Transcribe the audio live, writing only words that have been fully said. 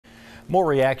More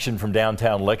reaction from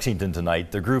downtown Lexington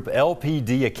tonight. The group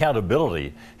LPD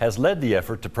Accountability has led the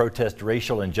effort to protest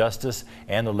racial injustice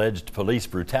and alleged police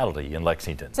brutality in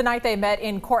Lexington. Tonight they met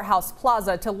in Courthouse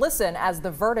Plaza to listen as the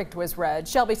verdict was read.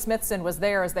 Shelby Smithson was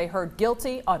there as they heard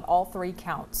guilty on all 3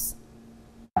 counts.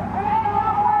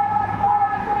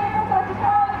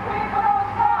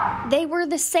 They were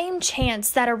the same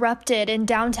chants that erupted in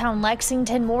downtown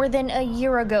Lexington more than a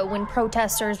year ago when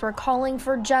protesters were calling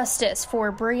for justice for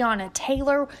Breonna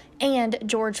Taylor and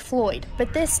George Floyd.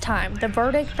 But this time, the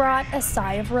verdict brought a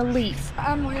sigh of relief.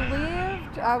 I'm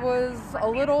relieved. I was a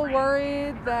little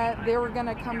worried that they were going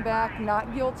to come back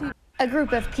not guilty. A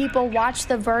group of people watched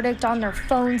the verdict on their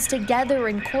phones together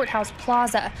in Courthouse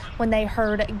Plaza. When they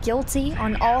heard guilty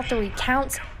on all 3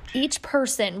 counts, each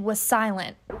person was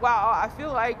silent. Wow, I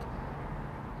feel like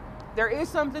there is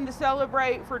something to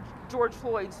celebrate for George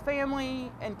Floyd's family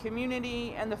and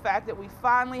community, and the fact that we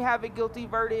finally have a guilty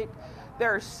verdict.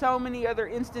 There are so many other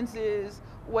instances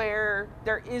where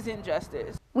there isn't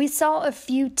justice. We saw a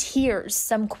few tears,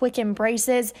 some quick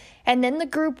embraces, and then the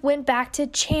group went back to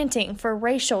chanting for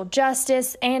racial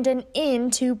justice and an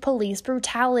end to police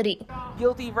brutality.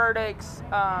 Guilty verdicts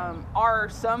are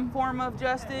some form of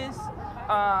justice,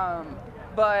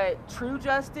 but true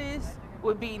justice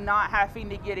would be not having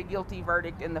to get a guilty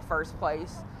verdict in the first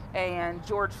place, and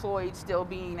George Floyd still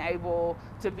being able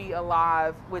to be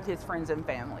alive with his friends and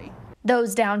family.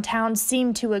 Those downtown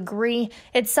seem to agree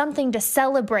it's something to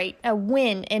celebrate, a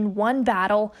win in one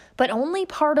battle, but only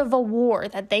part of a war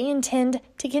that they intend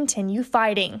to continue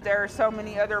fighting. There are so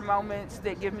many other moments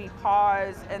that give me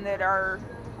pause and that are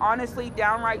honestly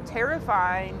downright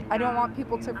terrifying. I don't want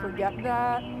people to forget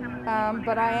that,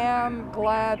 but I am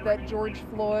glad that George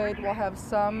Floyd will have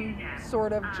some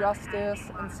sort of justice,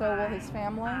 and so will his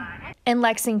family. In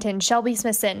Lexington, Shelby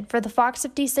Smithson for the Fox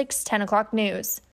 56 10 o'clock news.